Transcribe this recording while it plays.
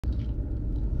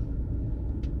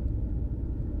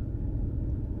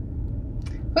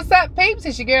What's up, peeps?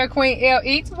 It's your girl, Queen L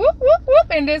Eats. Whoop, whoop, whoop.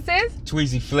 And this is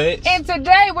Tweezy Fletch. And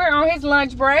today we're on his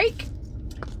lunch break.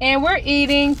 And we're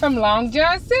eating from Long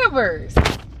John Silver's.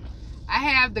 I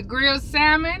have the grilled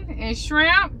salmon and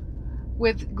shrimp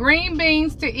with green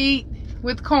beans to eat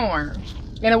with corn.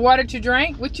 And a water to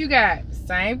drink. What you got?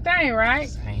 Same thing, right?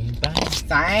 Same thing.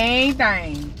 Same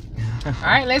thing. All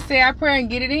right, let's say our prayer and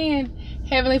get it in.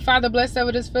 Heavenly Father, bless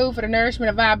over this food for the nourishment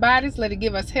of our bodies. Let it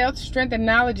give us health, strength, and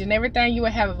knowledge and everything you will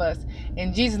have of us.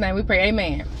 In Jesus' name we pray,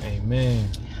 amen. Amen.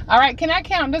 All right, can I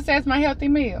count this as my healthy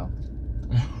meal?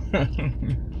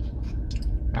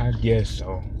 I guess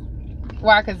so.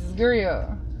 Why? Because it's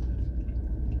grilled.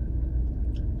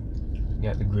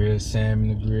 Got the grilled salmon,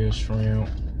 the grilled shrimp.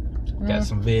 Got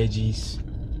some veggies.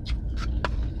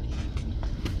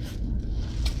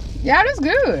 Yeah, that's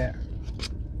good.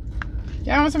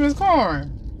 Y'all want some of this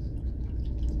corn?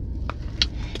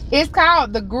 It's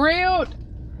called the grilled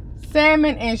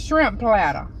salmon and shrimp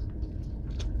platter.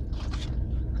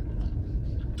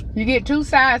 You get 2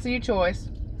 sides of your choice.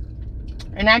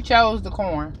 And I chose the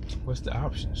corn. What's the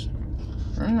options?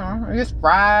 I don't know. It's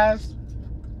fries.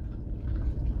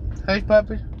 Hush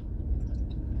puppies.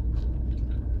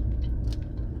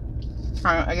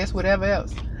 I guess whatever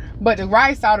else. But the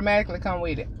rice automatically come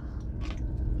with it.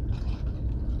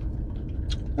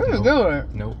 This is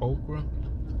good. No okra?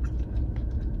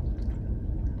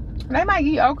 They might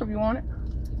eat okra if you want it.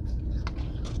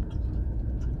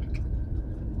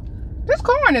 This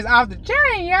corn is off the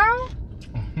chain, y'all.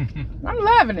 I'm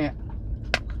loving it.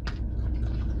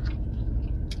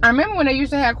 I remember when they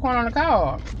used to have corn on the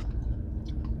cob.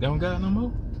 They don't got it no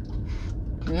more?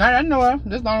 Not that I know of.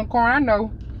 This is the only corn I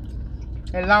know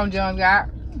that Long John got.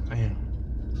 Man,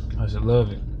 I should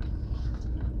love it.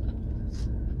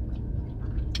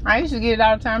 I used to get it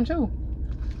all the time too.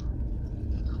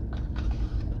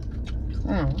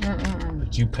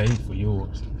 But you paid for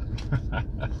yours.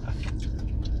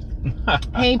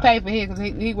 He ain't paid for his because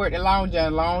he worked at Long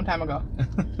John a long time ago.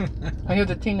 When he was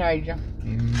a teenager.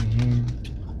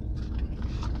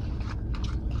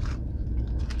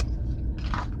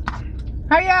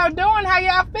 How y'all doing? How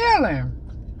y'all feeling?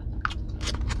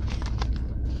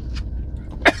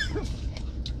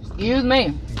 Excuse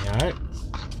me. Alright.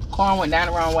 Corn went down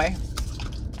the wrong way.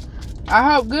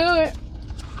 I hope good.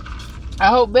 I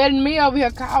hope better than me over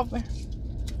here coughing.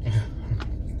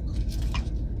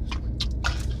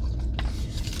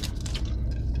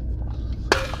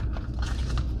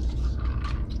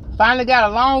 Finally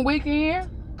got a long weekend.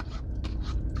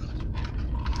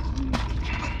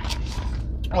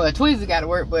 Well, Tweezy got to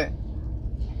work, but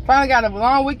finally got a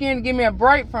long weekend to give me a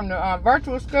break from the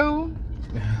virtual school.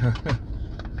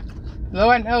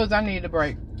 Lord knows I need a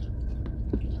break.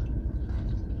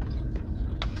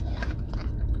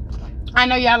 I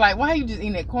know y'all like, why are you just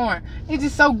eating that corn? It's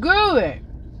just so good.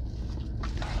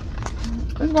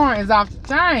 This corn is off the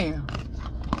chain.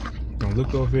 Don't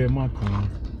look over here at my corn.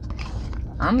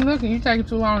 I'm looking. You taking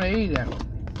too long to eat it.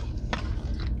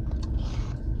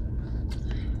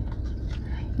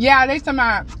 Yeah, they talking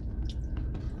about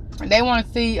they want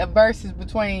to see a versus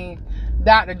between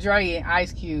Dr. Dre and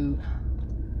Ice Cube.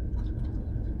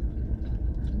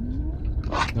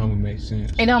 Don't make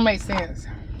sense. It don't make sense.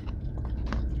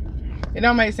 It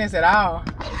don't make sense at all.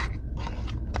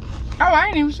 Oh, I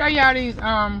didn't even show y'all these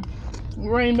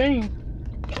green beans.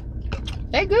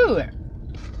 They good.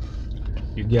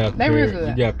 You got they real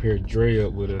good. You got to pair Dre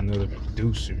up with another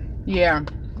producer. Yeah.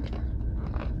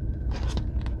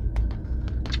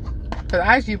 Because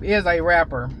Ice Cube is a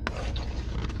rapper.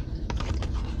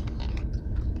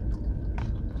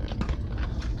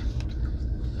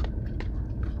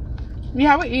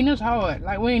 Yeah, we eating this hard.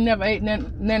 Like we ain't never ate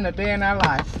nothing a day in our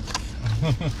life.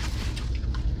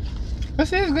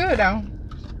 This is good though.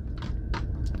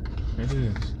 It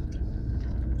is.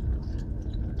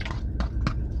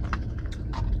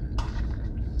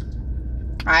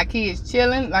 Our kids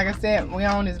chilling. Like I said, we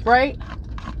on this break.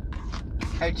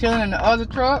 They chilling in the other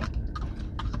truck,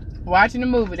 watching the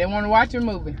movie. They want to watch a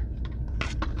movie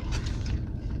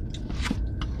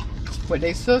with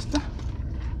their sister.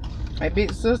 My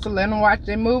big sister, let them watch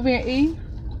their movie and eat.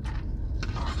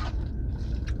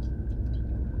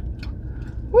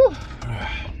 Woo.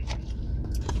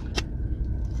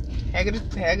 Heck of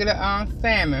the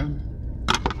salmon.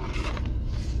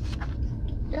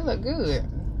 They look good.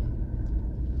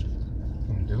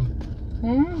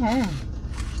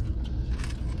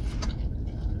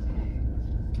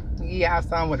 Yeah, I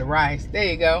saw them with the rice. There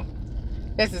you go.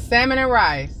 That's the salmon and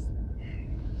rice.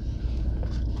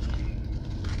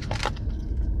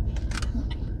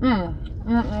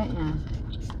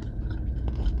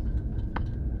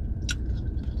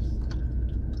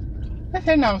 Let's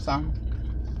hit on something.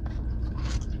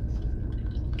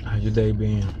 How your day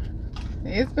been?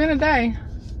 It's been a day.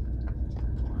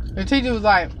 The teacher was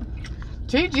like,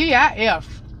 TGIF.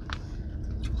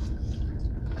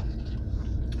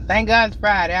 Thank God it's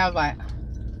Friday. I was like,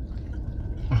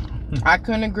 I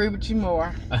couldn't agree with you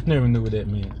more. I never knew what that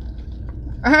meant.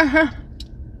 I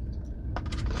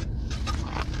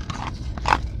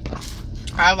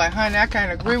was like, honey, I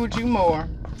can't agree with you more.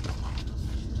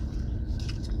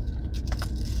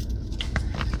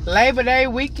 Labor Day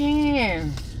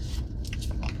weekend.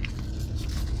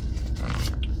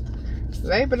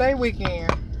 Labor Day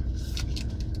weekend.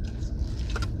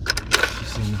 You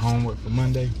seen the homework for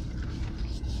Monday?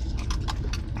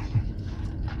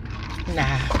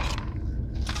 Nah.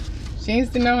 She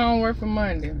ain't seen no homework for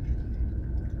Monday.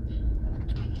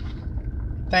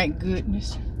 Thank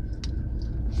goodness.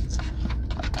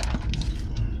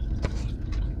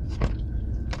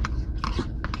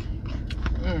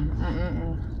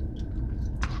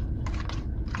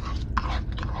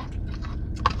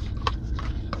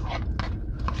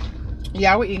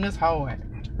 Yeah, we eating this hard.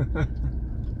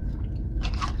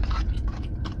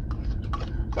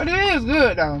 But it is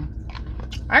good though.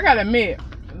 I gotta admit,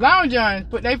 Long John's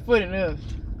put their foot in us.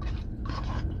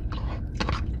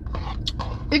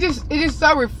 It's just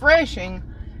so refreshing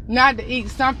not to eat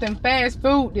something fast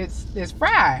food that's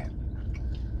fried.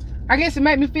 I guess it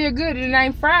made me feel good that it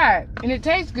ain't fried and it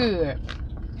tastes good.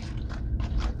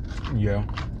 Yeah.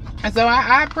 And so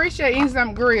I appreciate eating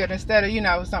something grilled instead of, you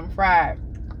know, something fried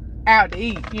out to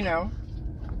eat, you know.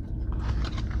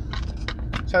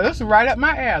 So this is right up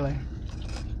my alley.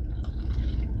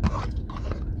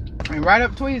 And right up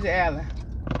Tweezy's alley.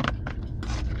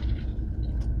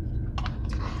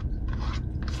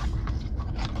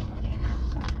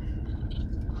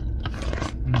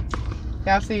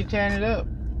 Y'all see you tearing it up.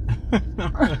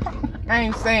 I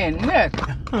ain't saying nothing.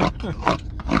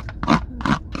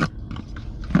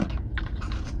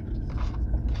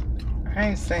 I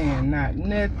ain't saying not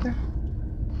nothing.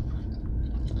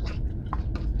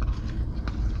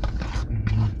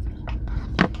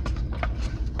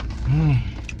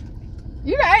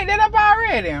 You done ate that up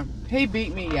already. He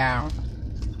beat me, y'all.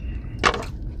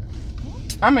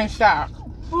 I'm in shock.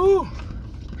 Ooh.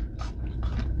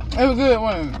 It was good,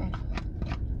 wasn't it?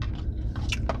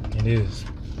 It is.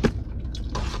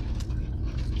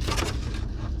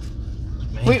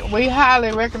 We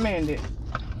highly recommend it.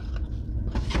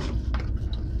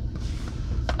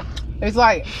 It's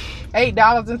like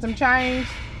 $8 and some change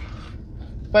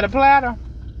for the platter.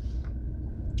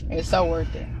 It's so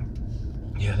worth it.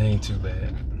 Yeah, that ain't too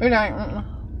bad. It ain't.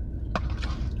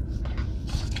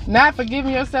 Not for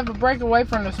giving yourself a break away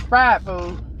from the fried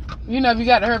food. You know, if you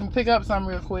got to hurry and pick up something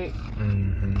real quick.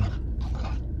 Mm-hmm.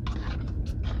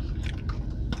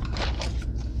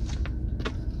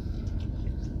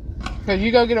 Cause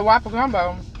you go get a Whopper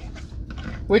combo,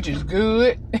 which is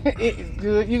good. It is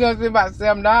good. You gonna spend about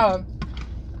 $7.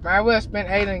 Might as well spend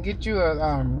 $8 and get you a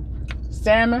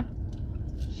salmon,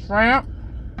 shrimp,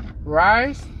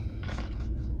 rice,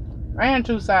 and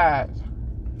 2 sides.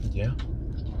 Yeah.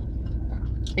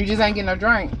 You just ain't getting no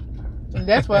drink. And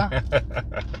that's what.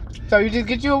 So you just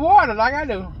get you a water like I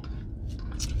do.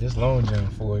 Just Long John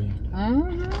for you.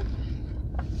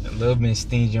 Mm-hmm. A little bit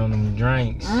stingy on them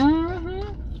drinks. Mm-hmm.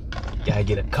 Gotta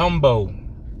get a combo.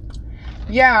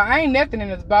 Yeah, I ain't nothing in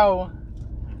this bowl.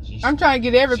 I'm trying to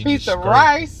get every piece of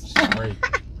rice. Trying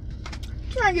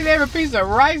to get every piece of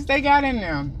rice they got in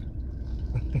there.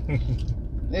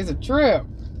 It's a trip.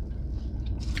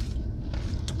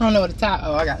 I don't know what the top.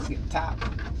 Oh, I gotta get the top.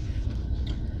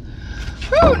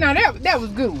 Whew, now that was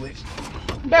good.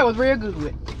 That was real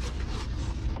good.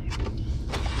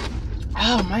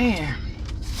 Oh man.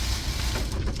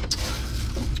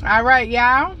 All right,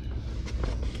 y'all.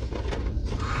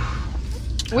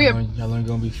 How long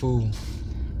gonna be full?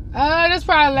 This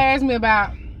probably lasts me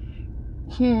about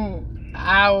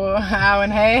hour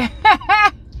and a half.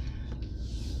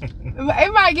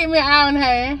 It might give me an hour and a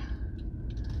half.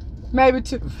 Maybe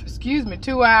 2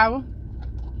 hours.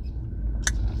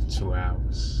 2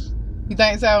 hours. You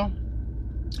think so?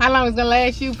 How long is it gonna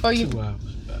last you before you? 2 hours.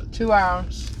 2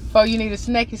 hours. Before you need a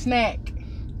snacky snack.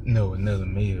 No, another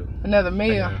meal. Another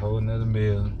meal. I got a whole another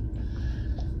meal.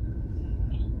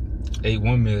 Ate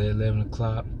one meal at 11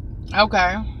 o'clock.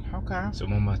 Okay. So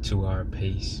I'm on my 2 hour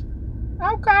pace.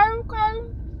 Okay.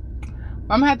 Well,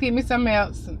 I'm gonna have to get me something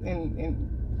else in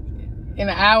an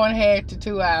hour and a half to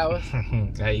 2 hours.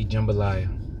 I ate jambalaya.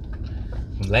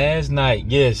 Last night,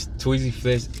 yes, Tweezy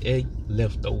Flesh ate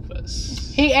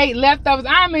leftovers. He ate leftovers.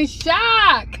 I'm in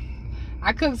shock.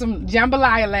 I cooked some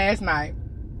jambalaya last night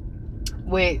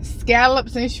with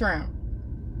scallops and shrimp.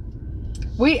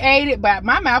 We ate it, but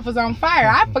my mouth was on fire.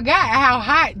 I forgot how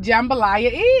hot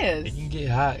jambalaya It is. can get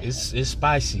hot. It's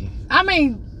spicy. I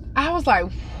mean, I was like,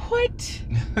 what?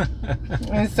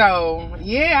 And so,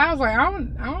 yeah, I was like, I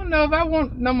don't know if I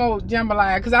want no more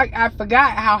jambalaya because I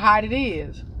forgot how hot it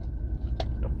is.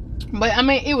 But I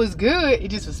mean, it was good. It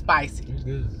just was spicy. It was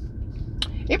good.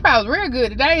 It probably was real good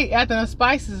today after the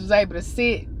spices was able to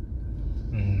sit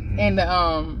in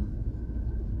the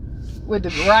with the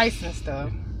rice and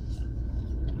stuff.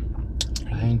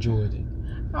 I enjoyed it.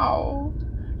 Oh,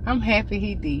 I'm happy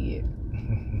he did.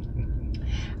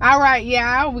 All right,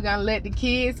 y'all, we're gonna let the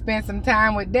kids spend some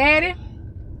time with daddy.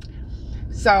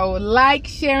 So like,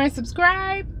 share, and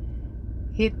subscribe.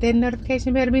 Hit that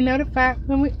notification bell to be notified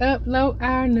when we upload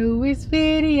our newest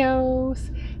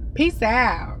videos. Peace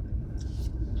out.